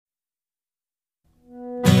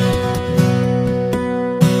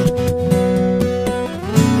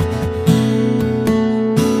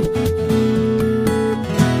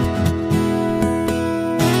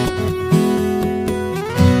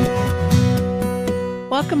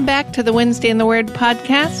Welcome back to the Wednesday in the Word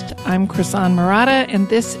podcast. I'm Chrisan Murata, and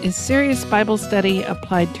this is Serious Bible Study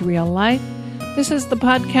Applied to Real Life. This is the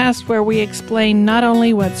podcast where we explain not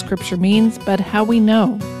only what Scripture means, but how we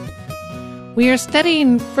know. We are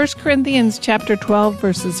studying 1 Corinthians chapter 12,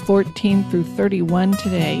 verses 14 through 31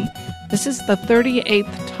 today. This is the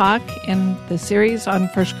 38th talk in the series on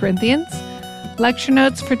 1 Corinthians. Lecture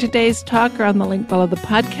notes for today's talk are on the link below the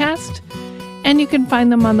podcast, and you can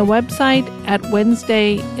find them on the website at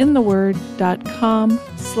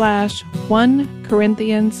wednesdayintheword.com/1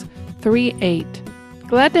 Corinthians 3:8.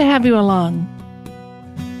 Glad to have you along.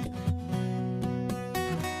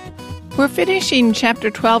 We're finishing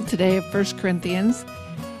chapter 12 today of 1 Corinthians,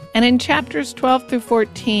 and in chapters 12 through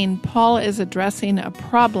 14, Paul is addressing a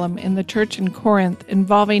problem in the church in Corinth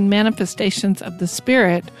involving manifestations of the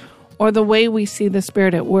Spirit, or the way we see the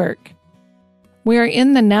Spirit at work. We are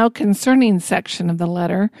in the now concerning section of the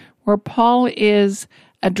letter, where Paul is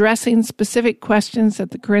addressing specific questions that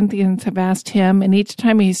the Corinthians have asked him, and each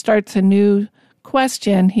time he starts a new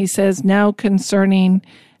question, he says, now concerning,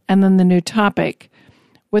 and then the new topic.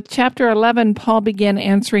 With chapter 11, Paul began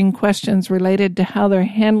answering questions related to how they're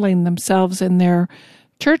handling themselves in their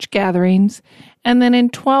church gatherings, and then in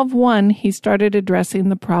 12:1, he started addressing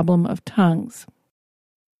the problem of tongues.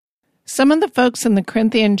 Some of the folks in the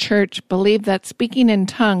Corinthian church believe that speaking in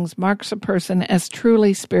tongues marks a person as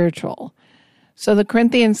truly spiritual. So the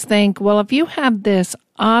Corinthians think, well, if you have this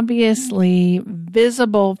obviously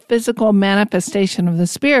visible physical manifestation of the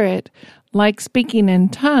Spirit, like speaking in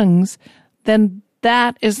tongues, then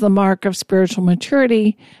that is the mark of spiritual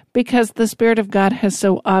maturity because the Spirit of God has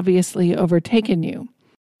so obviously overtaken you.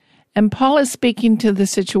 And Paul is speaking to the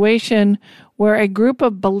situation where a group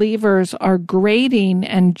of believers are grading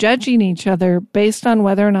and judging each other based on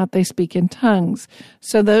whether or not they speak in tongues.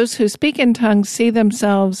 So those who speak in tongues see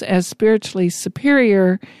themselves as spiritually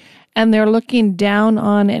superior, and they're looking down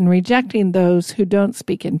on and rejecting those who don't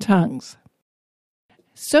speak in tongues.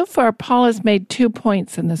 So far, Paul has made 2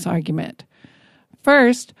 points in this argument.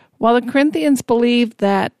 First, while the Corinthians believe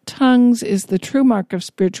that tongues is the true mark of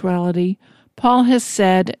spirituality, Paul has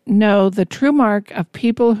said, no, the true mark of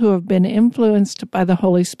people who have been influenced by the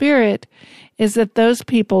Holy Spirit is that those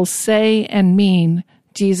people say and mean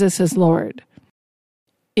Jesus is Lord.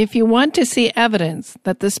 If you want to see evidence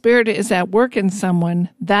that the Spirit is at work in someone,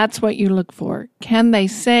 that's what you look for. Can they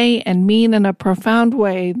say and mean in a profound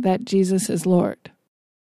way that Jesus is Lord?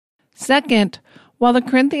 Second, while the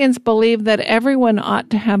Corinthians believe that everyone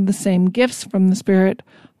ought to have the same gifts from the Spirit,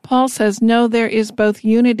 Paul says, no, there is both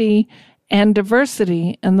unity and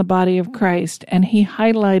diversity in the body of Christ, and he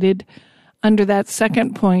highlighted under that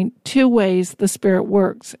second point 2 ways the Spirit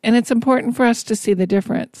works, and it's important for us to see the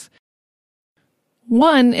difference.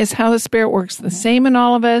 One is how the Spirit works the same in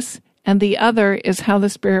all of us, and the other is how the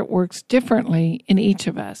Spirit works differently in each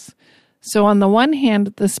of us. So on the one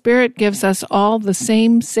hand, the Spirit gives us all the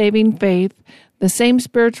same saving faith, the same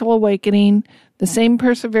spiritual awakening, the same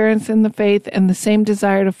perseverance in the faith, and the same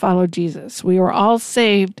desire to follow Jesus. We are all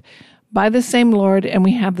saved by the same Lord, and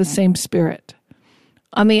we have the same Spirit.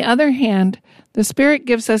 On the other hand, the Spirit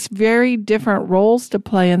gives us very different roles to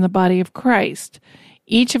play in the body of Christ.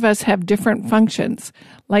 Each of us have different functions,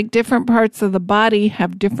 like different parts of the body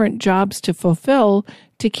have different jobs to fulfill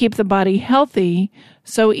to keep the body healthy,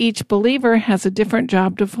 so each believer has a different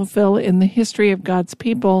job to fulfill in the history of God's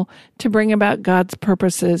people to bring about God's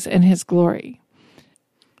purposes and His glory.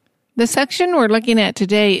 The section we're looking at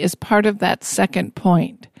today is part of that second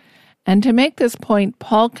point. And to make this point,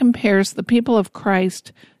 Paul compares the people of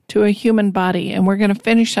Christ to a human body, and we're going to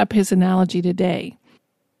finish up his analogy today.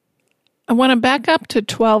 I want to back up to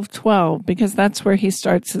 12:12 because that's where he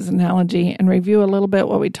starts his analogy and review a little bit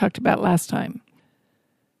what we talked about last time.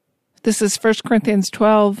 This is 1 Corinthians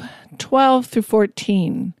 12:12 through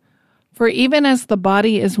 14. For even as the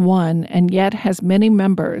body is one and yet has many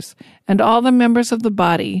members, and all the members of the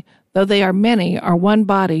body, though they are many, are one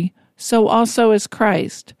body, so also is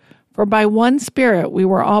Christ. For by one Spirit we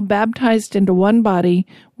were all baptized into one body,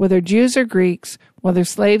 whether Jews or Greeks, whether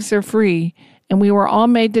slaves or free, and we were all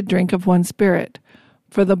made to drink of one Spirit.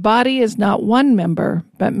 For the body is not one member,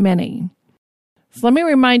 but many. So let me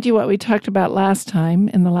remind you what we talked about last time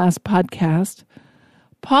in the last podcast.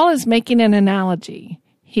 Paul is making an analogy.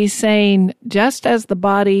 He's saying, just as the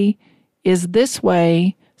body is this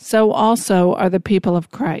way, so also are the people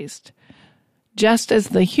of Christ. Just as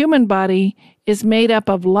the human body is made up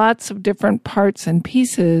of lots of different parts and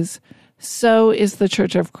pieces, so is the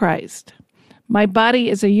Church of Christ. My body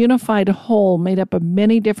is a unified whole made up of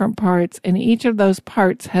many different parts, and each of those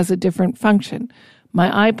parts has a different function.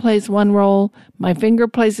 My eye plays one role, my finger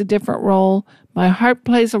plays a different role, my heart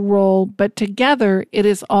plays a role, but together it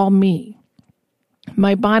is all me.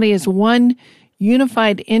 My body is one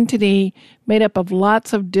unified entity made up of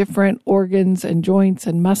lots of different organs and joints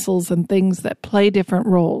and muscles and things that play different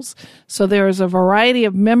roles. So there is a variety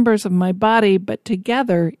of members of my body, but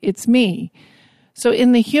together it's me. So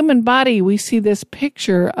in the human body, we see this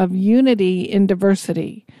picture of unity in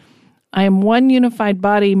diversity. I am one unified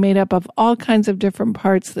body made up of all kinds of different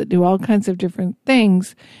parts that do all kinds of different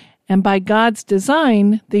things. And by God's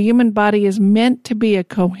design, the human body is meant to be a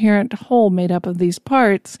coherent whole made up of these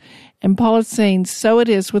parts. And Paul is saying, so it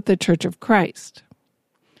is with the Church of Christ.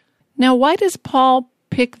 Now, why does Paul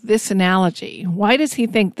pick this analogy? Why does he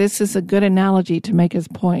think this is a good analogy to make his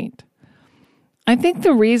point? I think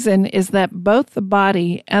the reason is that both the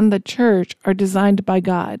body and the church are designed by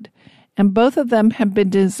God. And both of them have been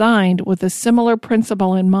designed with a similar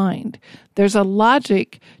principle in mind. There's a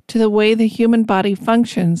logic to the way the human body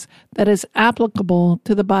functions that is applicable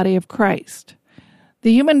to the body of Christ.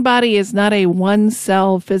 The human body is not a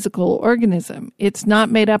one-cell physical organism. It's not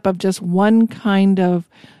made up of just one kind of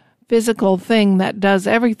physical thing that does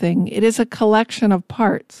everything. It is a collection of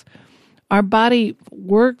parts. Our body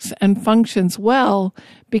works and functions well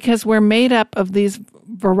because we're made up of these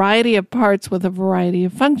variety of parts with a variety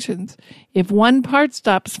of functions. If one part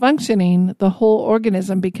stops functioning, the whole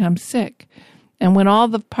organism becomes sick. And when all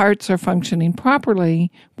the parts are functioning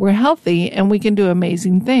properly, we're healthy and we can do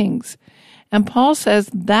amazing things. And Paul says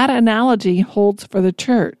that analogy holds for the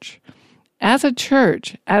church. As a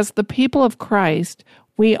church, as the people of Christ,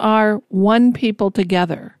 we are one people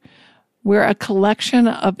together. We're a collection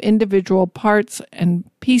of individual parts and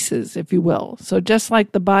pieces, if you will. So just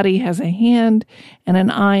like the body has a hand and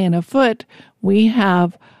an eye and a foot, we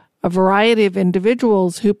have a variety of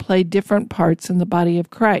individuals who play different parts in the body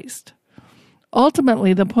of Christ.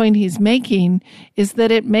 Ultimately, the point he's making is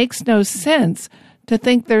that it makes no sense to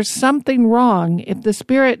think there's something wrong if the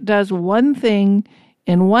Spirit does one thing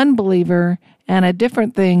in one believer and a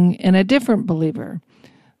different thing in a different believer.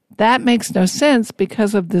 That makes no sense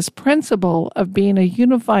because of this principle of being a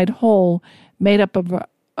unified whole made up of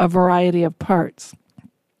a variety of parts.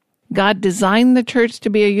 God designed the church to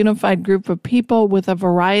be a unified group of people with a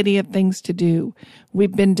variety of things to do.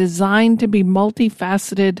 We've been designed to be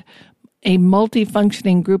multifaceted, a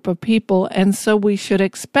multifunctioning group of people, and so we should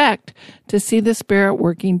expect to see the Spirit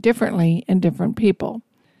working differently in different people.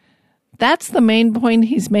 That's the main point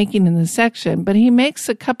he's making in this section, but he makes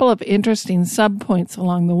a couple of interesting subpoints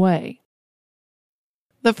along the way.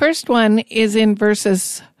 The first one is in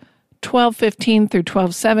verses 12:15 through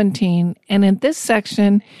 12:17, and in this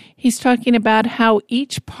section, he's talking about how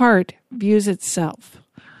each part views itself.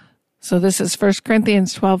 So this is 1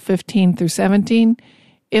 Corinthians 12:15 through 17.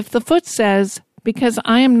 If the foot says, "Because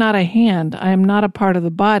I am not a hand, I am not a part of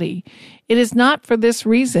the body," it is not for this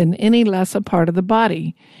reason any less a part of the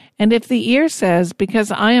body. And if the ear says,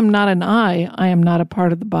 "Because I am not an eye, I am not a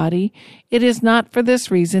part of the body," it is not for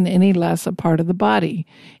this reason any less a part of the body.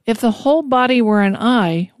 If the whole body were an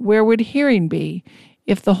eye, where would hearing be?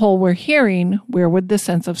 If the whole were hearing, where would the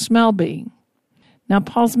sense of smell be? Now,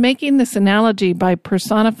 Paul's making this analogy by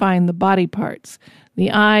personifying the body parts.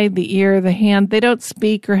 The eye, the ear, the hand, they don't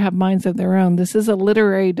speak or have minds of their own. This is a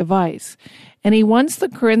literary device. And he wants the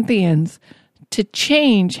Corinthians to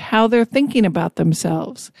change how they're thinking about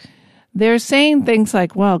themselves. They're saying things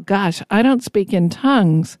like, well, gosh, I don't speak in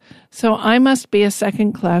tongues, so I must be a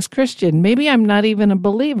second-class Christian. Maybe I'm not even a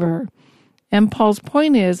believer. And Paul's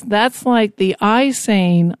point is, that's like the eye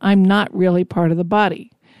saying, I'm not really part of the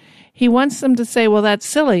body. He wants them to say, well, that's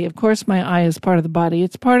silly. Of course my eye is part of the body.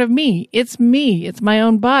 It's part of me. It's me. It's my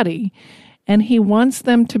own body. And he wants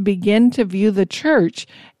them to begin to view the church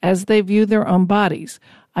as they view their own bodies.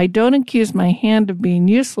 I don't accuse my hand of being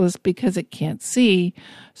useless because it can't see.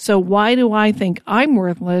 So why do I think I'm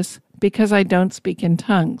worthless? Because I don't speak in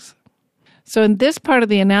tongues. So in this part of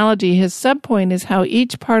the analogy, his subpoint is how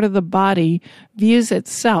each part of the body views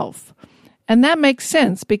itself. And that makes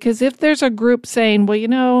sense because if there's a group saying, well, you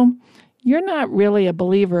know, you're not really a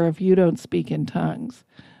believer if you don't speak in tongues,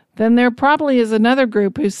 then there probably is another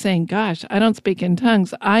group who's saying, gosh, I don't speak in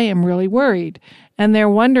tongues. I am really worried. And they're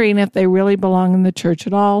wondering if they really belong in the church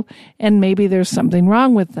at all, and maybe there's something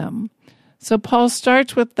wrong with them. So Paul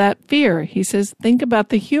starts with that fear. He says, think about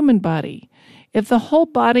the human body. If the whole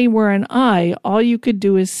body were an eye, all you could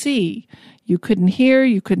do is see. You couldn't hear,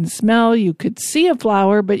 you couldn't smell, you could see a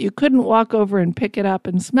flower, but you couldn't walk over and pick it up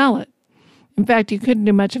and smell it. In fact, you couldn't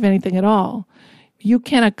do much of anything at all. You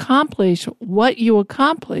can accomplish what you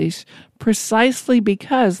accomplish precisely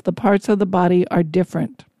because the parts of the body are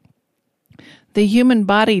different. The human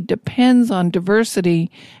body depends on diversity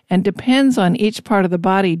and depends on each part of the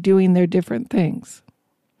body doing their different things.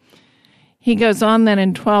 He goes on then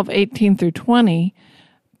in 12:18 through 20,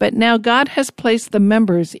 but now God has placed the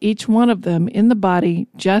members, each one of them, in the body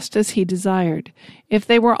just as he desired. If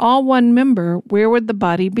they were all one member, where would the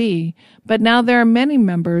body be? But now there are many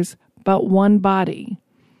members, but one body.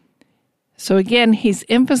 So again, he's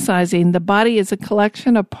emphasizing the body is a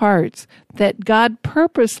collection of parts that God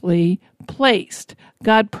purposely placed.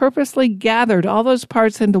 God purposely gathered all those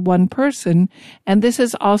parts into one person, and this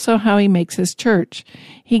is also how he makes his church.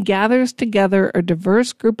 He gathers together a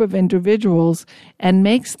diverse group of individuals and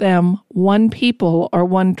makes them one people or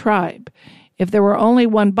one tribe. If there were only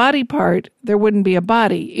one body part, there wouldn't be a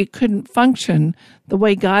body. It couldn't function the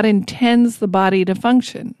way God intends the body to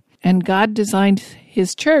function. And God designed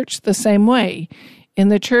his church the same way. In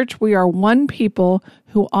the church, we are one people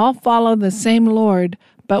who all follow the same Lord,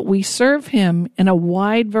 but we serve him in a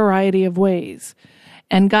wide variety of ways.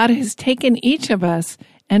 And God has taken each of us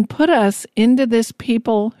and put us into this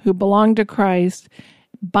people who belong to Christ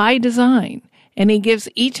by design. And he gives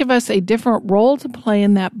each of us a different role to play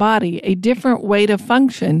in that body, a different way to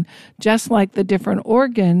function, just like the different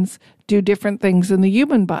organs do different things in the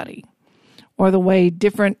human body. Or the way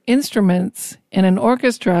different instruments in an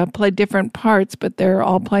orchestra play different parts, but they're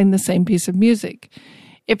all playing the same piece of music.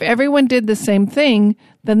 If everyone did the same thing,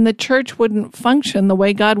 then the church wouldn't function the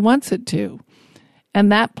way God wants it to.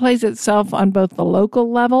 And that plays itself on both the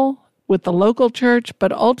local level with the local church,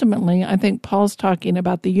 but ultimately, I think Paul's talking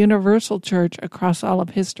about the universal church across all of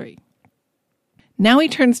history. Now he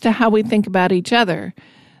turns to how we think about each other.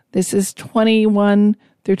 This is 21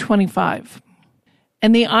 through 25.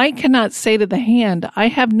 And the eye cannot say to the hand, I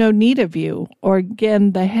have no need of you, or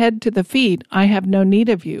again, the head to the feet, I have no need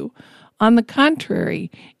of you. On the contrary,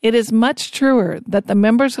 it is much truer that the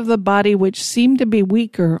members of the body which seem to be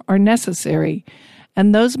weaker are necessary,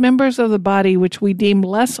 and those members of the body which we deem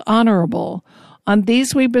less honorable, on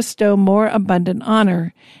these we bestow more abundant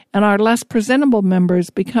honor, and our less presentable members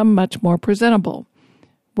become much more presentable,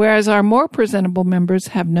 whereas our more presentable members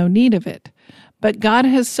have no need of it. But God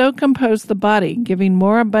has so composed the body, giving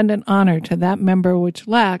more abundant honor to that member which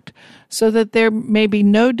lacked, so that there may be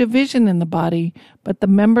no division in the body, but the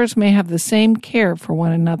members may have the same care for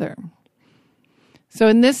one another. So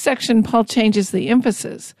in this section, Paul changes the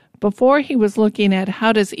emphasis. Before he was looking at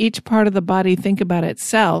how does each part of the body think about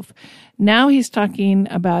itself. Now he's talking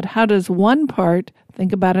about how does one part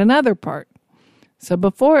think about another part. So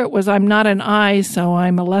before it was, I'm not an eye, so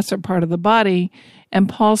I'm a lesser part of the body. And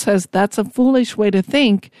Paul says that's a foolish way to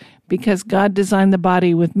think because God designed the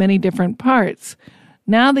body with many different parts.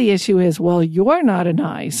 Now the issue is, well, you're not an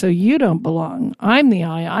eye, so you don't belong. I'm the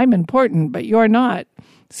eye, I'm important, but you're not.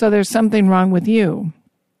 So there's something wrong with you.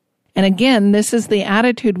 And again, this is the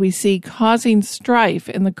attitude we see causing strife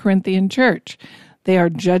in the Corinthian church. They are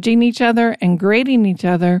judging each other and grading each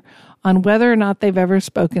other on whether or not they've ever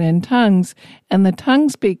spoken in tongues, and the tongue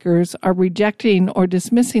speakers are rejecting or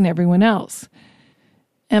dismissing everyone else.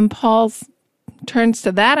 And Paul turns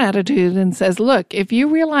to that attitude and says, look, if you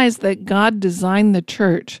realize that God designed the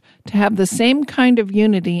church to have the same kind of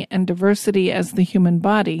unity and diversity as the human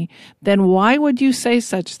body, then why would you say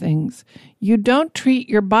such things? You don't treat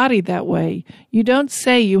your body that way. You don't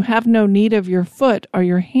say you have no need of your foot or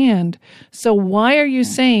your hand. So why are you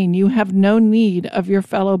saying you have no need of your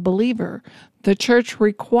fellow believer? The church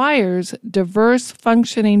requires diverse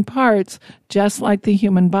functioning parts just like the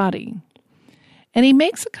human body. And he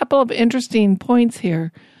makes a couple of interesting points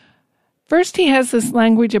here. First, he has this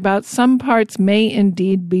language about some parts may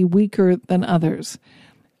indeed be weaker than others.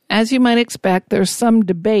 As you might expect, there's some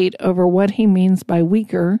debate over what he means by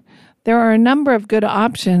weaker. There are a number of good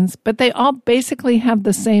options, but they all basically have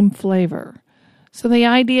the same flavor. So the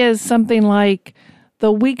idea is something like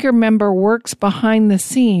the weaker member works behind the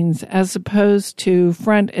scenes as opposed to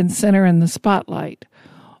front and center in the spotlight.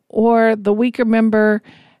 Or the weaker member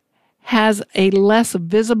has a less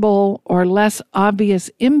visible or less obvious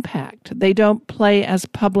impact. They don't play as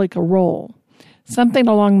public a role. Something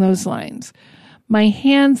along those lines. My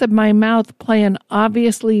hands and my mouth play an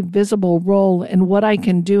obviously visible role in what I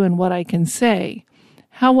can do and what I can say.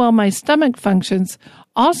 How well my stomach functions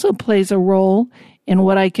also plays a role in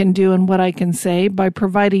what I can do and what I can say by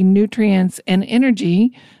providing nutrients and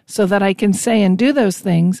energy so that I can say and do those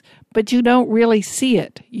things, but you don't really see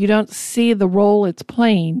it. You don't see the role it's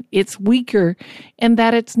playing. It's weaker in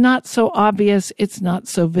that it's not so obvious, it's not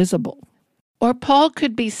so visible. Or Paul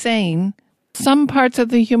could be saying, some parts of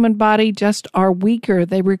the human body just are weaker.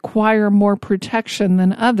 They require more protection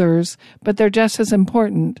than others, but they're just as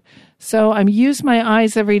important. So I use my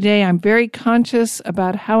eyes every day. I'm very conscious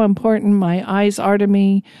about how important my eyes are to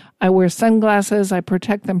me. I wear sunglasses. I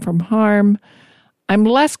protect them from harm. I'm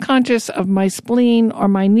less conscious of my spleen or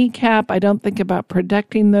my kneecap. I don't think about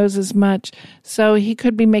protecting those as much. So he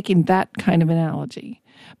could be making that kind of analogy.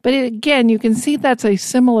 But again, you can see that's a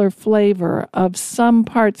similar flavor of some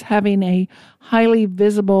parts having a highly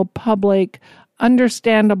visible, public,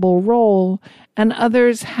 understandable role, and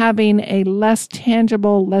others having a less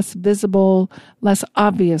tangible, less visible, less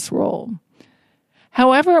obvious role.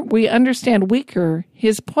 However, we understand weaker.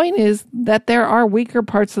 His point is that there are weaker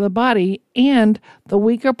parts of the body, and the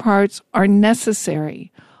weaker parts are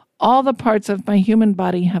necessary. All the parts of my human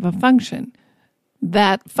body have a function.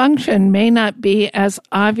 That function may not be as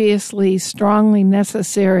obviously, strongly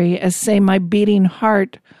necessary as, say, my beating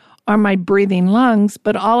heart or my breathing lungs,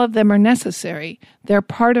 but all of them are necessary. They're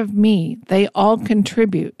part of me. They all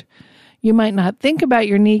contribute. You might not think about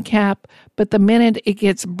your kneecap, but the minute it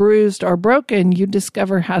gets bruised or broken, you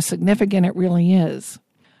discover how significant it really is.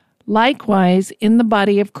 Likewise, in the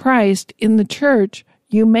body of Christ, in the church,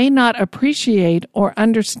 you may not appreciate or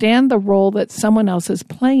understand the role that someone else is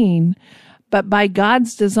playing, but by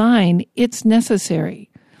God's design, it's necessary.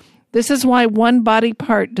 This is why one body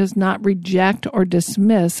part does not reject or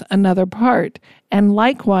dismiss another part, and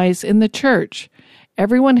likewise in the church.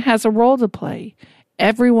 Everyone has a role to play.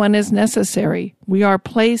 Everyone is necessary. We are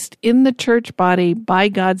placed in the church body by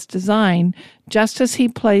God's design, just as He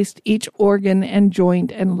placed each organ and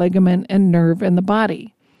joint and ligament and nerve in the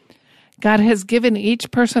body. God has given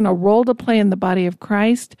each person a role to play in the body of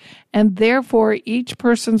Christ, and therefore each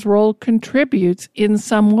person's role contributes in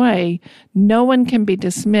some way. No one can be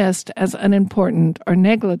dismissed as unimportant or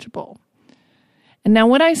negligible. And now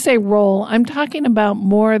when I say role, I'm talking about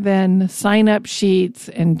more than sign-up sheets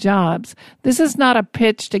and jobs. This is not a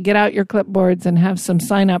pitch to get out your clipboards and have some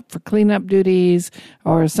sign-up for cleanup duties,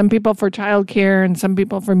 or some people for childcare and some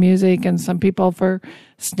people for music and some people for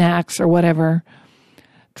snacks or whatever.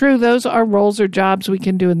 True, those are roles or jobs we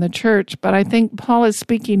can do in the church, but I think Paul is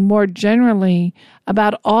speaking more generally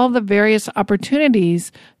about all the various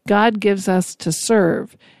opportunities God gives us to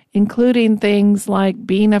serve, including things like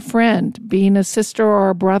being a friend, being a sister or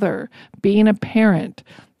a brother, being a parent,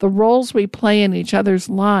 the roles we play in each other's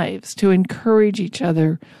lives to encourage each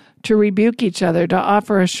other, to rebuke each other, to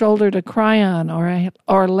offer a shoulder to cry on or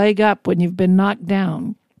a leg up when you've been knocked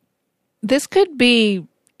down. This could be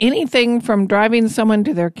anything from driving someone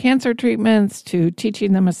to their cancer treatments, to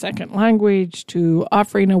teaching them a second language, to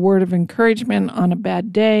offering a word of encouragement on a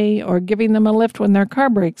bad day, or giving them a lift when their car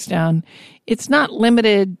breaks down. It's not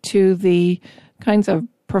limited to the kinds of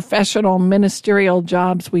professional ministerial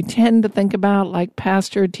jobs we tend to think about, like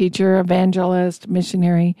pastor, teacher, evangelist,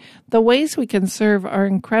 missionary. The ways we can serve are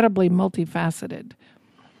incredibly multifaceted.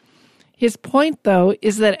 His point, though,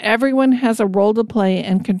 is that everyone has a role to play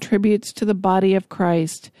and contributes to the body of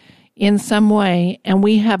Christ in some way, and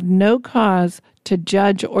we have no cause to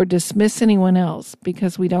judge or dismiss anyone else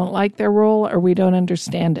because we don't like their role or we don't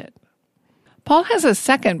understand it. Paul has a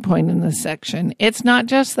second point in this section. It's not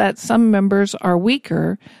just that some members are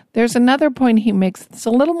weaker. There's another point he makes that's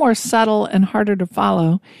a little more subtle and harder to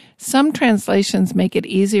follow. Some translations make it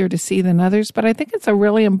easier to see than others, but I think it's a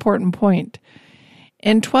really important point.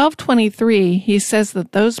 In 12:23, he says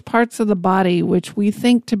that those parts of the body which we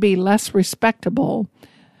think to be less respectable,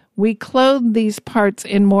 we clothe these parts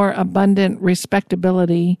in more abundant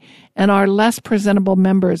respectability, and our less presentable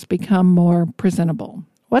members become more presentable.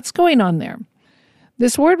 What's going on there?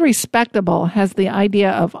 This word respectable has the idea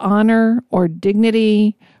of honor or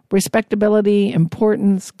dignity, respectability,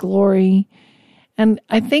 importance, glory. And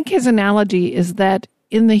I think his analogy is that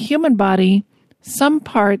in the human body, some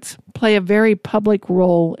parts play a very public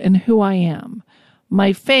role in who I am.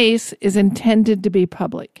 My face is intended to be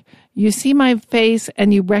public. You see my face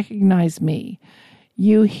and you recognize me.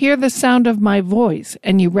 You hear the sound of my voice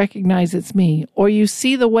and you recognize it's me. Or you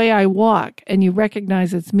see the way I walk and you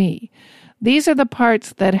recognize it's me. These are the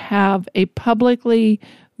parts that have a publicly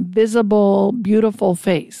visible, beautiful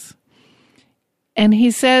face. And he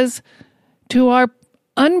says, to our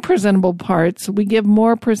unpresentable parts, we give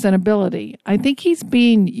more presentability. I think he's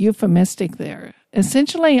being euphemistic there.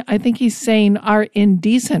 Essentially, I think he's saying our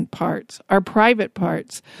indecent parts, our private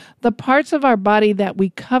parts, the parts of our body that we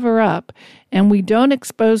cover up and we don't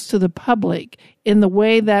expose to the public in the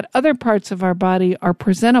way that other parts of our body are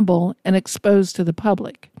presentable and exposed to the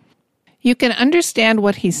public. You can understand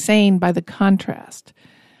what he's saying by the contrast.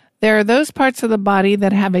 There are those parts of the body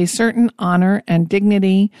that have a certain honor and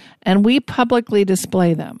dignity, and we publicly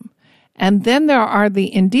display them. And then there are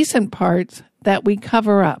the indecent parts that we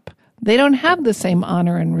cover up, They don't have the same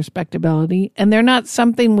honor and respectability, and they're not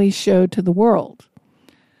something we show to the world.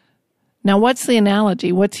 Now, what's the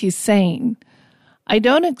analogy? What's he saying? I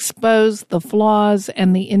don't expose the flaws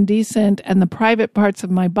and the indecent and the private parts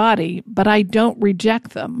of my body, but I don't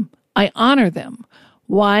reject them. I honor them.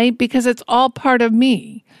 Why? Because it's all part of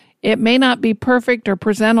me. It may not be perfect or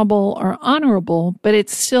presentable or honorable, but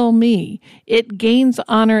it's still me. It gains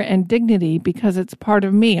honor and dignity because it's part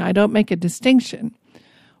of me. I don't make a distinction.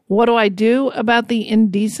 What do I do about the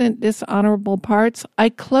indecent, dishonorable parts? I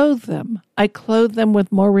clothe them. I clothe them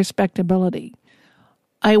with more respectability.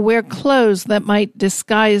 I wear clothes that might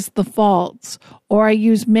disguise the faults, or I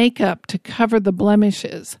use makeup to cover the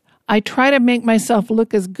blemishes. I try to make myself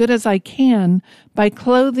look as good as I can by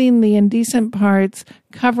clothing the indecent parts,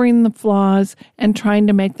 covering the flaws, and trying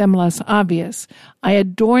to make them less obvious. I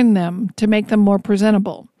adorn them to make them more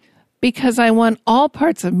presentable, because I want all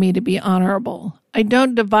parts of me to be honorable. I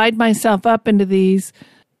don't divide myself up into these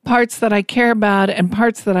parts that I care about and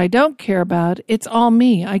parts that I don't care about. It's all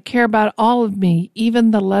me. I care about all of me,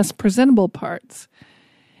 even the less presentable parts.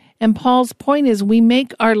 And Paul's point is we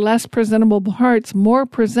make our less presentable parts more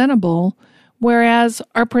presentable, whereas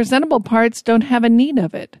our presentable parts don't have a need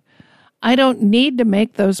of it. I don't need to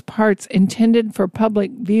make those parts intended for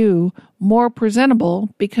public view more presentable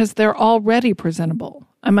because they're already presentable.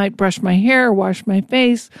 I might brush my hair, wash my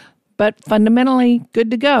face, but fundamentally good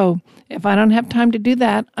to go. If I don't have time to do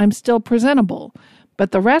that, I'm still presentable.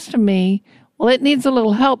 But the rest of me, well, it needs a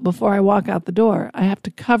little help before I walk out the door. I have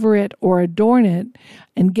to cover it or adorn it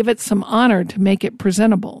and give it some honor to make it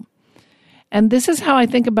presentable. And this is how I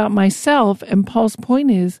think about myself, and Paul's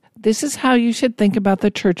point is, this is how you should think about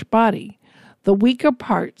the church body. The weaker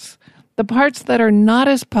parts, the parts that are not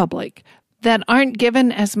as public, that aren't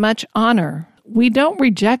given as much honor. We don't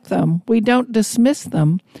reject them. We don't dismiss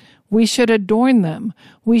them. We should adorn them.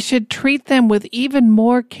 We should treat them with even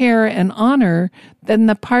more care and honor than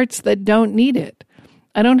the parts that don't need it.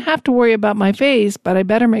 I don't have to worry about my face, but I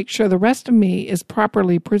better make sure the rest of me is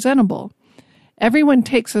properly presentable. Everyone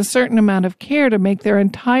takes a certain amount of care to make their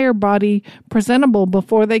entire body presentable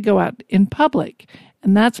before they go out in public.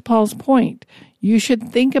 And that's Paul's point. You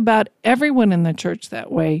should think about everyone in the church that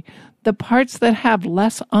way. The parts that have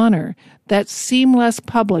less honor, that seem less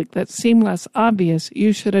public, that seem less obvious,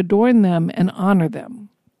 you should adorn them and honor them.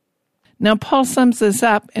 Now, Paul sums this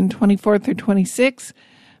up in 24 through 26.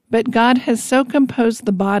 But God has so composed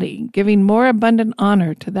the body, giving more abundant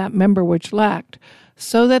honor to that member which lacked,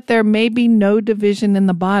 so that there may be no division in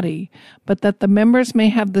the body, but that the members may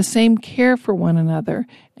have the same care for one another.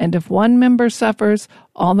 And if one member suffers,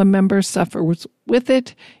 all the members suffer with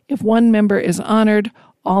it. If one member is honored,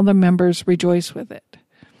 all the members rejoice with it.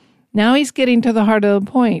 Now he's getting to the heart of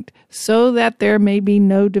the point, so that there may be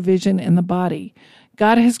no division in the body.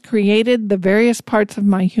 God has created the various parts of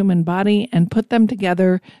my human body and put them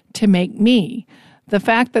together to make me. The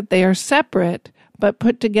fact that they are separate but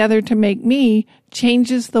put together to make me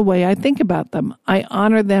changes the way I think about them. I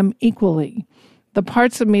honor them equally. The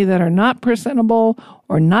parts of me that are not presentable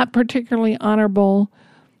or not particularly honorable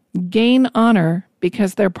gain honor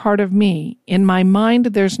because they're part of me. In my mind,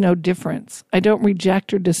 there's no difference. I don't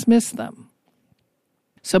reject or dismiss them.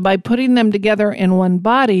 So by putting them together in one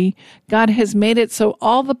body, God has made it so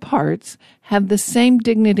all the parts have the same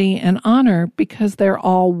dignity and honor because they're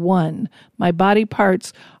all one. My body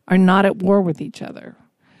parts are not at war with each other.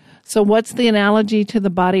 So what's the analogy to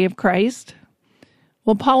the body of Christ?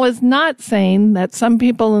 Well, Paul is not saying that some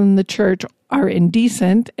people in the church are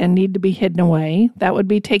indecent and need to be hidden away. That would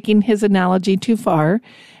be taking his analogy too far,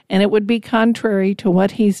 and it would be contrary to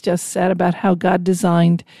what he's just said about how God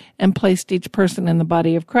designed and placed each person in the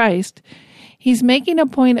body of Christ. He's making a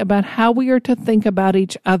point about how we are to think about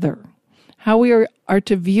each other, how we are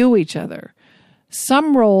to view each other.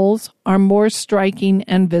 Some roles are more striking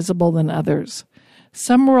and visible than others.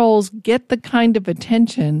 Some roles get the kind of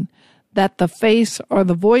attention that the face or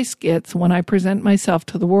the voice gets when I present myself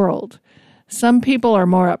to the world. Some people are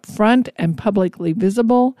more upfront and publicly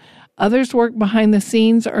visible. Others work behind the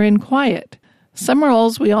scenes or in quiet. Some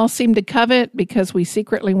roles we all seem to covet because we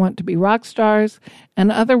secretly want to be rock stars,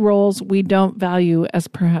 and other roles we don't value as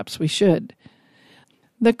perhaps we should.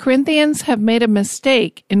 The Corinthians have made a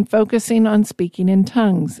mistake in focusing on speaking in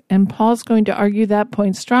tongues, and Paul's going to argue that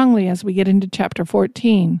point strongly as we get into chapter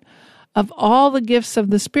 14. Of all the gifts of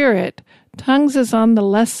the Spirit, tongues is on the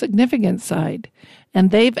less significant side,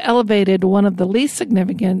 and they've elevated one of the least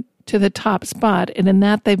significant to the top spot, and in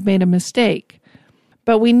that they've made a mistake.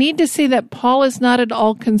 But we need to see that Paul is not at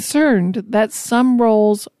all concerned that some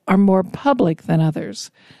roles are more public than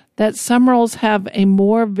others. that some roles have a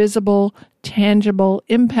more visible, tangible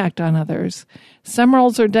impact on others. Some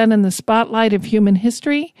roles are done in the spotlight of human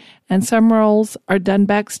history, and some roles are done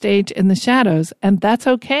backstage in the shadows, and that's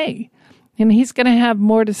okay. And he's going to have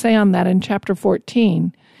more to say on that in chapter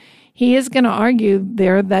 14. He is going to argue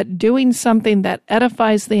there that doing something that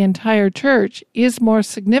edifies the entire church is more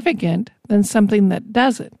significant than something that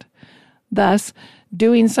doesn't. Thus,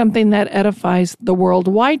 doing something that edifies the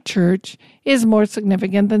worldwide church is more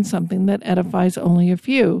significant than something that edifies only a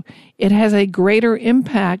few. It has a greater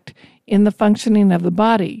impact in the functioning of the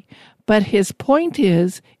body. But his point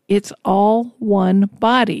is, it's all one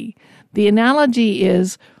body. The analogy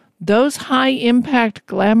is, those high-impact,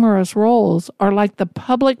 glamorous roles are like the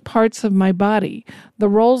public parts of my body. The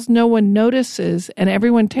roles no one notices and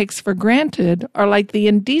everyone takes for granted are like the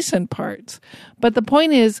indecent parts. But the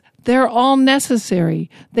point is, they're all necessary.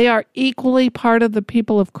 They are equally part of the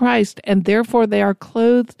people of Christ, and therefore they are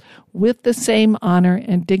clothed with the same honor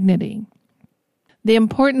and dignity. The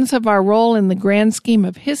importance of our role in the grand scheme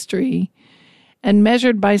of history and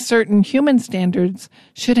measured by certain human standards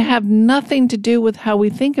should have nothing to do with how we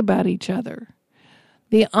think about each other.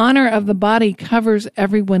 The honor of the body covers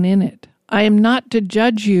everyone in it. I am not to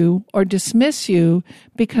judge you or dismiss you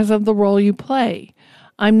because of the role you play.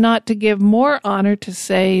 I'm not to give more honor to,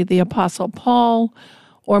 say, the Apostle Paul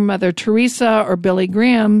or Mother Teresa or Billy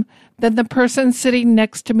Graham than the person sitting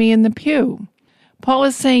next to me in the pew. Paul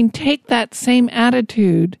is saying, take that same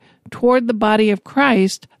attitude toward the body of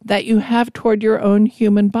Christ that you have toward your own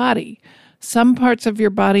human body. Some parts of your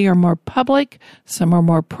body are more public, some are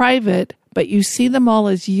more private, but you see them all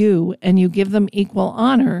as you, and you give them equal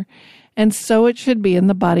honor, and so it should be in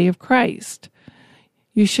the body of Christ.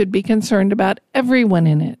 You should be concerned about everyone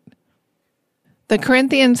in it. The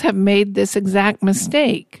Corinthians have made this exact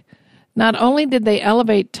mistake. Not only did they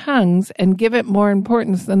elevate tongues and give it more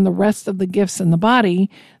importance than the rest of the gifts in the body,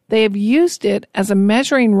 they have used it as a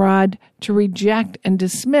measuring rod to reject and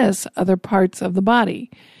dismiss other parts of the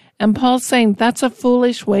body. And Paul's saying that's a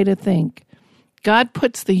foolish way to think. God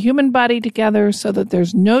puts the human body together so that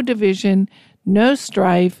there's no division, no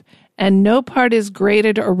strife, and no part is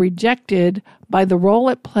graded or rejected by the role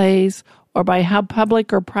it plays or by how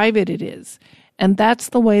public or private it is. And that's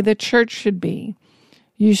the way the church should be.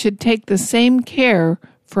 You should take the same care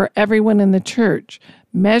for everyone in the church.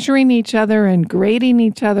 Measuring each other and grading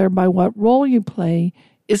each other by what role you play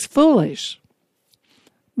is foolish.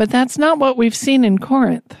 But that's not what we've seen in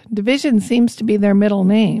Corinth. Division seems to be their middle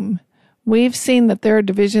name. We've seen that there are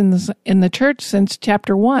divisions in the church since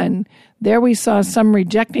chapter 1. There we saw some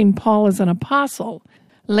rejecting Paul as an apostle.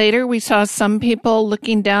 Later we saw some people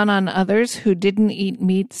looking down on others who didn't eat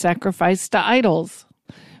meat sacrificed to idols.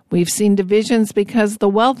 We've seen divisions because the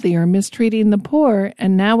wealthy are mistreating the poor,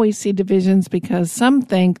 and now we see divisions because some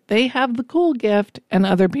think they have the cool gift and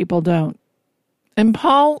other people don't. And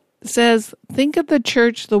Paul says, think of the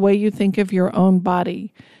church the way you think of your own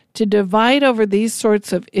body. To divide over these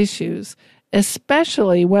sorts of issues,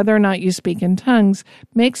 especially whether or not you speak in tongues,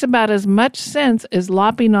 makes about as much sense as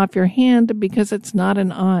lopping off your hand because it's not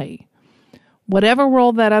an eye. Whatever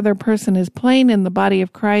role that other person is playing in the body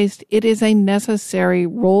of Christ, it is a necessary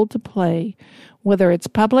role to play, whether it's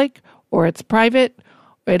public or it's private,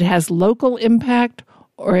 or it has local impact,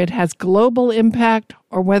 or it has global impact,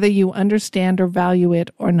 or whether you understand or value it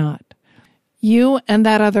or not. You and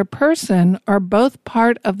that other person are both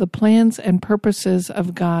part of the plans and purposes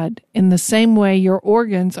of God. In the same way, your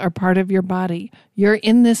organs are part of your body. You're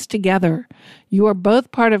in this together. You are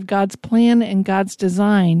both part of God's plan and God's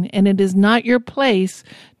design, and it is not your place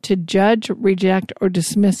to judge, reject, or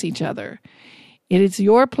dismiss each other. It is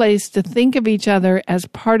your place to think of each other as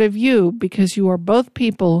part of you because you are both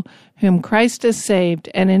people whom Christ has saved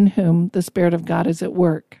and in whom the Spirit of God is at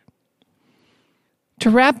work. To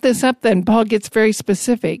wrap this up then, Paul gets very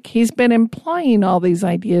specific. He's been implying all these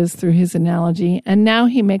ideas through his analogy, and now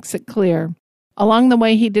he makes it clear. Along the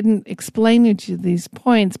way, he didn't explain each of these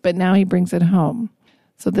points, but now he brings it home.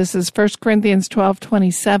 So this is 1 Corinthians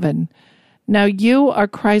 12:27. Now you are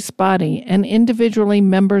Christ's body and individually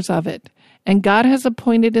members of it, and God has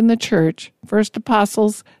appointed in the church first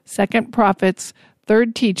apostles, second prophets,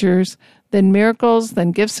 third teachers, then miracles,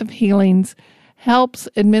 then gifts of healings, helps,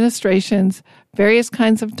 administrations, various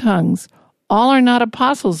kinds of tongues. All are not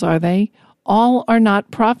apostles, are they? All are not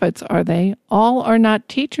prophets, are they? All are not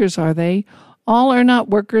teachers, are they? All are not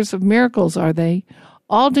workers of miracles, are they?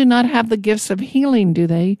 All do not have the gifts of healing, do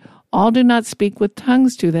they? All do not speak with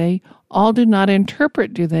tongues, do they? All do not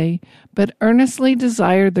interpret, do they? But earnestly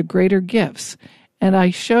desire the greater gifts, and I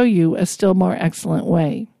show you a still more excellent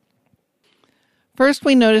way. First,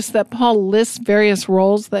 we notice that Paul lists various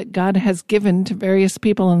roles that God has given to various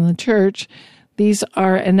people in the church. These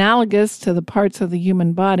are analogous to the parts of the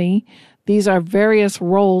human body. These are various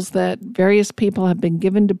roles that various people have been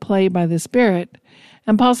given to play by the Spirit.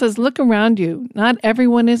 And Paul says, look around you. Not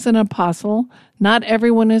everyone is an apostle. Not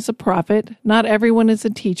everyone is a prophet. Not everyone is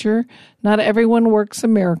a teacher. Not everyone works a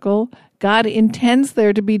miracle. God intends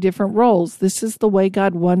there to be different roles. This is the way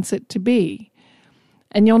God wants it to be.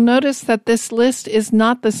 And you'll notice that this list is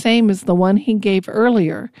not the same as the one he gave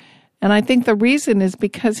earlier. And I think the reason is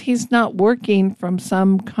because he's not working from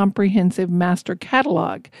some comprehensive master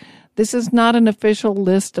catalog. This is not an official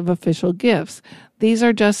list of official gifts. These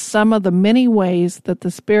are just some of the many ways that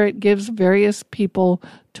the Spirit gives various people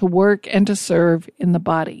to work and to serve in the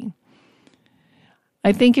body.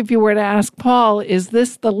 I think if you were to ask Paul, is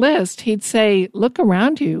this the list? He'd say, look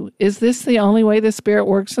around you. Is this the only way the Spirit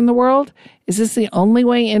works in the world? Is this the only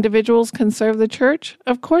way individuals can serve the church?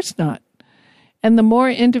 Of course not. And the more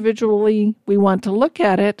individually we want to look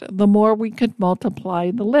at it, the more we could multiply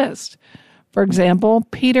the list. For example,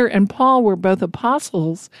 Peter and Paul were both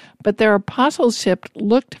apostles, but their apostleship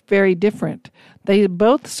looked very different. They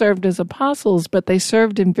both served as apostles, but they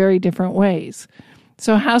served in very different ways.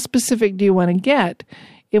 So how specific do you want to get?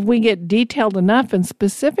 If we get detailed enough and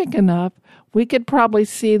specific enough, we could probably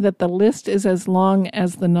see that the list is as long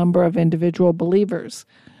as the number of individual believers.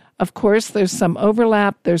 Of course, there's some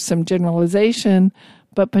overlap, there's some generalization,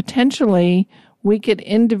 but potentially we could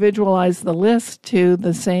individualize the list to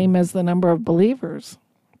the same as the number of believers.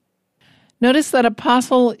 Notice that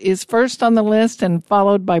apostle is first on the list and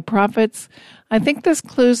followed by prophets. I think this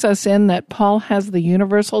clues us in that Paul has the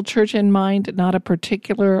universal church in mind, not a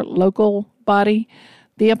particular local body.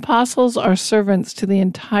 The apostles are servants to the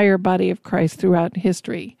entire body of Christ throughout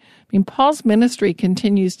history. I mean, Paul's ministry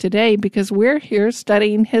continues today because we're here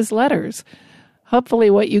studying his letters. Hopefully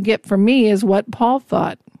what you get from me is what Paul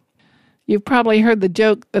thought. You've probably heard the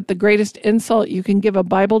joke that the greatest insult you can give a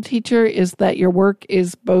Bible teacher is that your work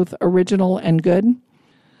is both original and good.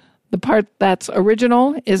 The part that's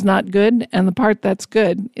original is not good, and the part that's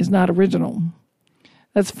good is not original.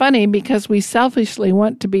 That's funny because we selfishly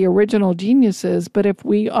want to be original geniuses, but if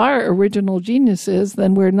we are original geniuses,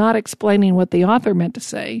 then we're not explaining what the author meant to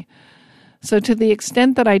say. So to the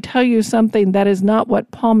extent that I tell you something that is not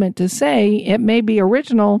what Paul meant to say, it may be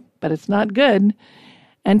original, but it's not good.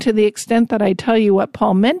 And to the extent that I tell you what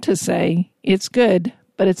Paul meant to say, it's good,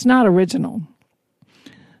 but it's not original.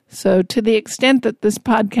 So to the extent that this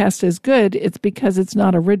podcast is good, it's because it's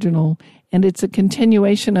not original, and it's a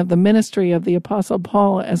continuation of the ministry of the Apostle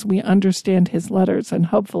Paul as we understand his letters, and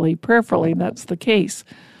hopefully, prayerfully, that's the case.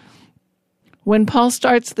 When Paul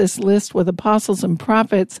starts this list with apostles and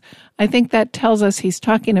prophets, I think that tells us he's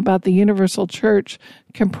talking about the universal church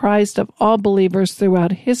comprised of all believers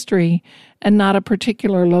throughout history and not a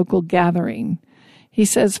particular local gathering. He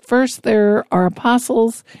says first there are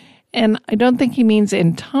apostles, and I don't think he means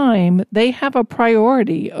in time. They have a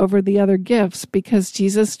priority over the other gifts because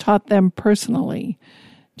Jesus taught them personally.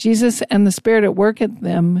 Jesus and the Spirit at work in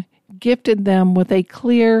them gifted them with a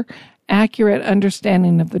clear, accurate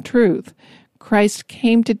understanding of the truth. Christ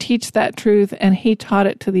came to teach that truth, and he taught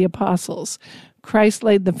it to the apostles. Christ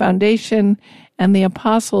laid the foundation, and the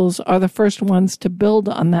apostles are the first ones to build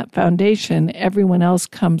on that foundation. Everyone else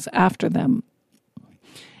comes after them.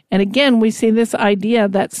 And again, we see this idea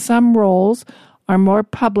that some roles are more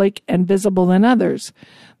public and visible than others.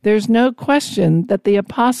 There's no question that the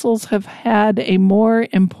apostles have had a more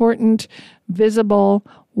important, visible,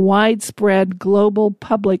 widespread, global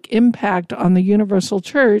public impact on the universal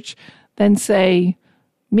church than, say,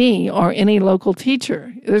 me or any local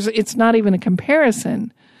teacher. It's not even a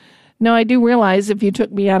comparison. Now, I do realize if you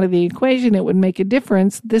took me out of the equation, it would make a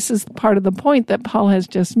difference. This is part of the point that Paul has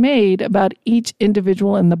just made about each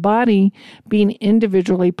individual in the body being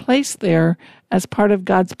individually placed there as part of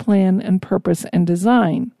God's plan and purpose and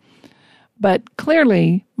design. But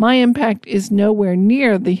clearly, my impact is nowhere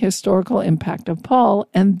near the historical impact of Paul,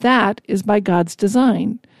 and that is by God's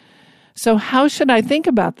design. So how should I think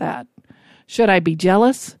about that? Should I be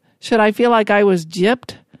jealous? Should I feel like I was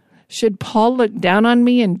gypped? Should Paul look down on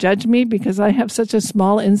me and judge me because I have such a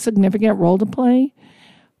small, insignificant role to play?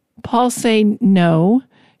 Paul's saying, no,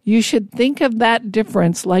 you should think of that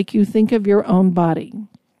difference like you think of your own body.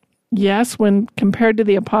 Yes, when compared to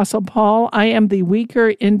the Apostle Paul, I am the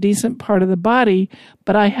weaker, indecent part of the body,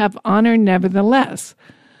 but I have honor nevertheless.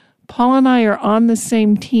 Paul and I are on the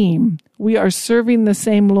same team. We are serving the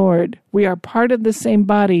same Lord. We are part of the same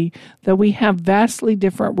body, though we have vastly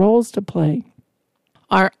different roles to play.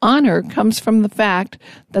 Our honor comes from the fact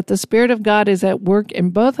that the Spirit of God is at work in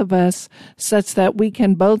both of us such that we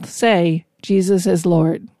can both say, Jesus is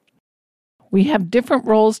Lord. We have different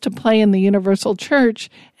roles to play in the universal church,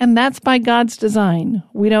 and that's by God's design.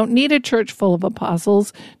 We don't need a church full of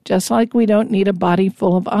apostles, just like we don't need a body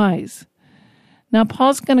full of eyes. Now,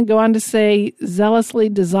 Paul's going to go on to say, zealously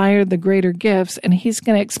desire the greater gifts, and he's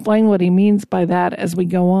going to explain what he means by that as we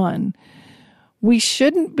go on. We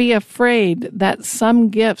shouldn't be afraid that some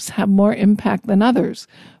gifts have more impact than others.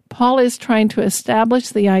 Paul is trying to establish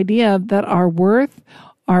the idea that our worth,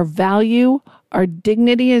 our value, our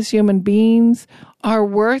dignity as human beings, our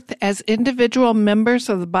worth as individual members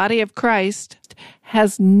of the body of Christ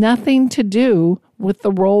has nothing to do with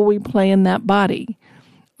the role we play in that body.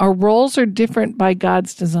 Our roles are different by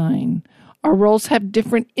God's design. Our roles have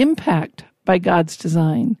different impact by God's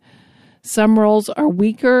design. Some roles are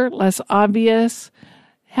weaker, less obvious,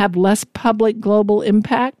 have less public global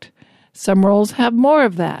impact. Some roles have more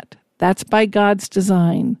of that. That's by God's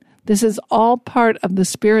design. This is all part of the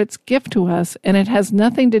Spirit's gift to us, and it has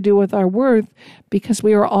nothing to do with our worth because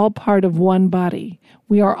we are all part of one body.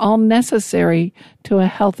 We are all necessary to a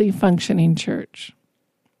healthy, functioning church.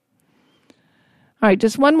 All right,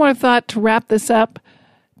 just one more thought to wrap this up.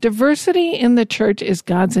 Diversity in the church is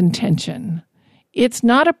God's intention. It's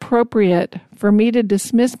not appropriate for me to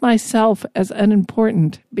dismiss myself as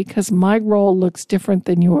unimportant because my role looks different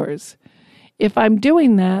than yours. If I'm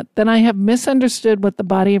doing that, then I have misunderstood what the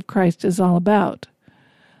body of Christ is all about.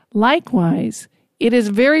 Likewise, it is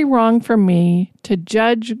very wrong for me to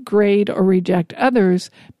judge, grade, or reject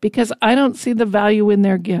others because I don't see the value in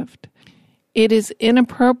their gift. It is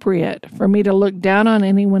inappropriate for me to look down on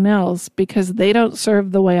anyone else because they don't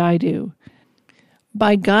serve the way I do.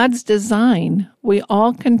 By God's design, we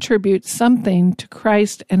all contribute something to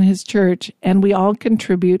Christ and His church, and we all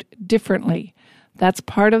contribute differently. That's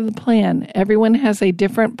part of the plan. Everyone has a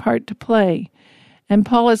different part to play. And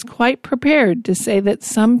Paul is quite prepared to say that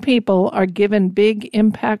some people are given big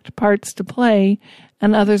impact parts to play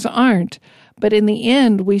and others aren't. But in the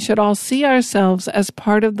end, we should all see ourselves as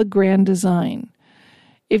part of the grand design.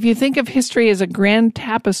 If you think of history as a grand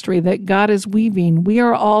tapestry that God is weaving, we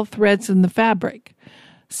are all threads in the fabric.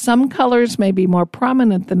 Some colors may be more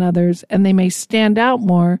prominent than others, and they may stand out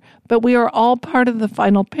more, but we are all part of the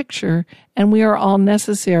final picture, and we are all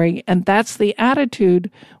necessary, and that's the attitude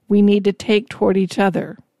we need to take toward each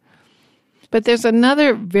other. But there's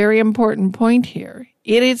another very important point here.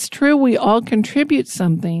 It is true we all contribute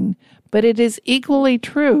something, but it is equally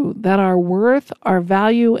true that our worth, our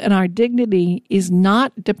value, and our dignity is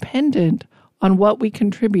not dependent on what we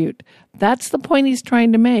contribute. That's the point he's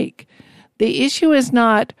trying to make. The issue is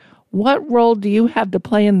not what role do you have to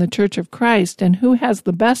play in the Church of Christ and who has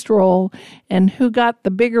the best role and who got the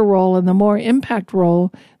bigger role and the more impact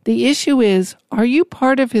role. The issue is, are you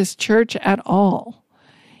part of His church at all?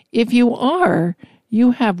 If you are, you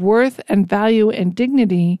have worth and value and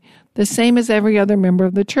dignity the same as every other member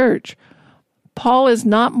of the church. Paul is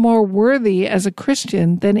not more worthy as a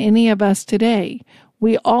Christian than any of us today.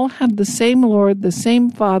 We all have the same Lord, the same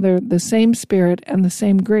Father, the same Spirit, and the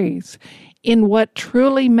same grace. In what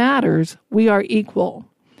truly matters, we are equal.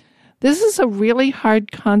 This is a really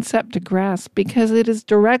hard concept to grasp because it is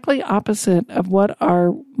directly opposite of what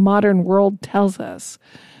our modern world tells us.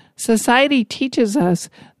 Society teaches us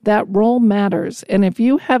that role matters, and if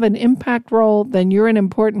you have an impact role, then you're an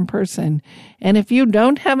important person. And if you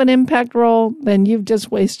don't have an impact role, then you've just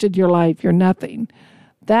wasted your life. You're nothing.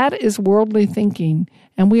 That is worldly thinking,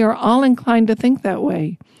 and we are all inclined to think that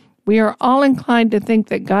way. We are all inclined to think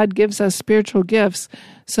that God gives us spiritual gifts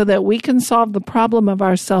so that we can solve the problem of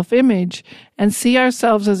our self-image and see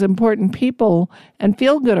ourselves as important people and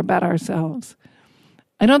feel good about ourselves.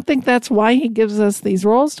 I don't think that's why He gives us these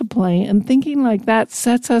roles to play, and thinking like that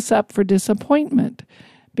sets us up for disappointment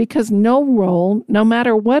because no role, no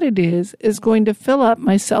matter what it is going to fill up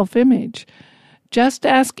my self-image. Just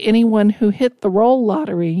ask anyone who hit the role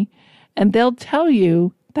lottery, and they'll tell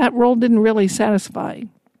you that role didn't really satisfy.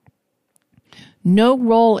 No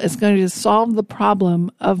role is going to solve the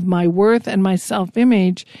problem of my worth and my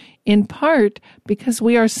self-image, in part because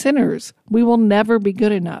we are sinners. We will never be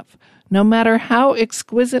good enough. No matter how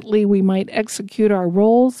exquisitely we might execute our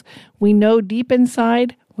roles, we know deep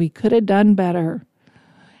inside we could have done better.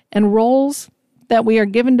 And roles that we are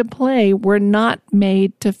given to play were not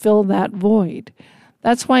made to fill that void.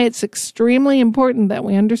 That's why it's extremely important that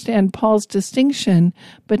we understand Paul's distinction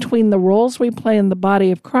between the roles we play in the body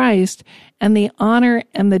of Christ and the honor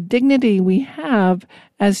and the dignity we have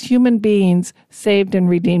as human beings saved and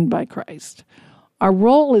redeemed by Christ. Our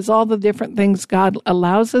role is all the different things God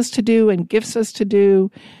allows us to do and gifts us to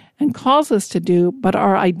do and calls us to do, but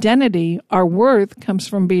our identity, our worth, comes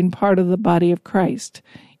from being part of the body of Christ.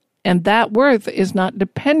 And that worth is not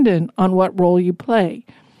dependent on what role you play.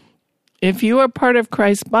 If you are part of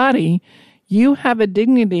Christ's body, you have a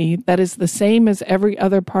dignity that is the same as every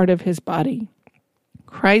other part of his body.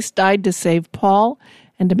 Christ died to save Paul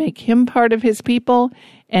and to make him part of his people,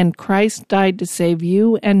 and Christ died to save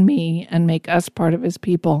you and me and make us part of his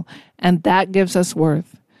people, and that gives us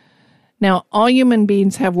worth. Now, all human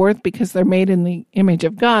beings have worth because they're made in the image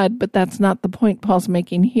of God, but that's not the point Paul's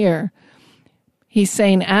making here. He's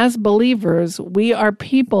saying, as believers, we are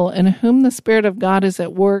people in whom the Spirit of God is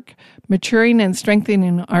at work, maturing and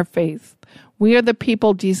strengthening our faith. We are the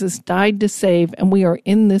people Jesus died to save, and we are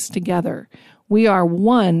in this together. We are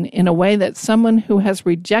one in a way that someone who has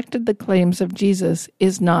rejected the claims of Jesus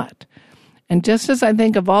is not. And just as I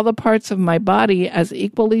think of all the parts of my body as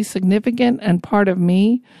equally significant and part of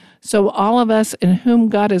me, so all of us in whom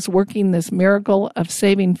God is working this miracle of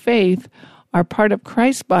saving faith are part of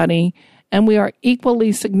Christ's body, and we are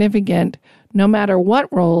equally significant no matter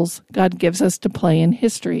what roles God gives us to play in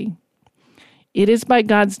history. It is by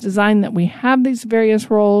God's design that we have these various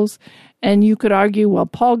roles, and you could argue, well,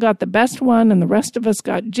 Paul got the best one and the rest of us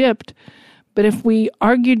got gypped. But if we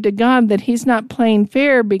argued to God that he's not playing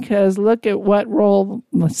fair because look at what role,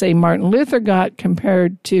 let's say, Martin Luther got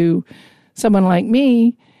compared to someone like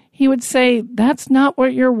me, he would say, that's not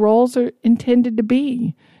what your roles are intended to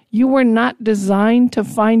be. You were not designed to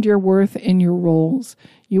find your worth in your roles.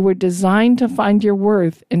 You were designed to find your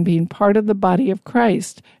worth in being part of the body of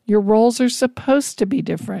Christ. Your roles are supposed to be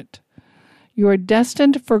different. You are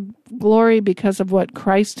destined for glory because of what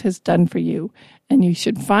Christ has done for you, and you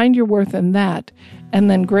should find your worth in that,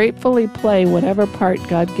 and then gratefully play whatever part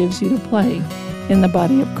God gives you to play in the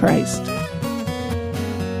body of Christ.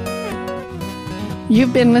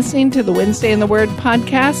 You've been listening to the Wednesday in the Word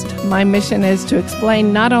podcast. My mission is to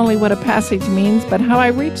explain not only what a passage means, but how I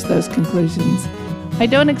reach those conclusions. I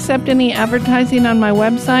don't accept any advertising on my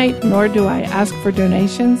website, nor do I ask for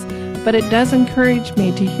donations, but it does encourage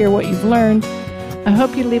me to hear what you've learned. I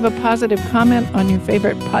hope you leave a positive comment on your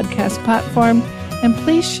favorite podcast platform, and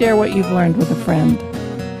please share what you've learned with a friend.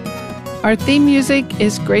 Our theme music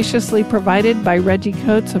is graciously provided by Reggie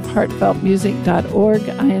Coates of heartfeltmusic.org.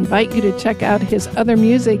 I invite you to check out his other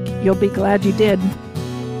music. You'll be glad you did.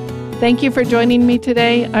 Thank you for joining me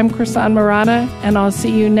today. I'm Krisan Murata, and I'll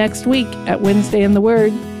see you next week at Wednesday in the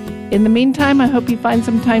Word. In the meantime, I hope you find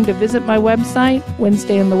some time to visit my website,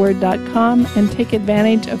 wednesdayintheword.com, and take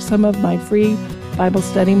advantage of some of my free Bible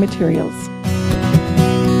study materials.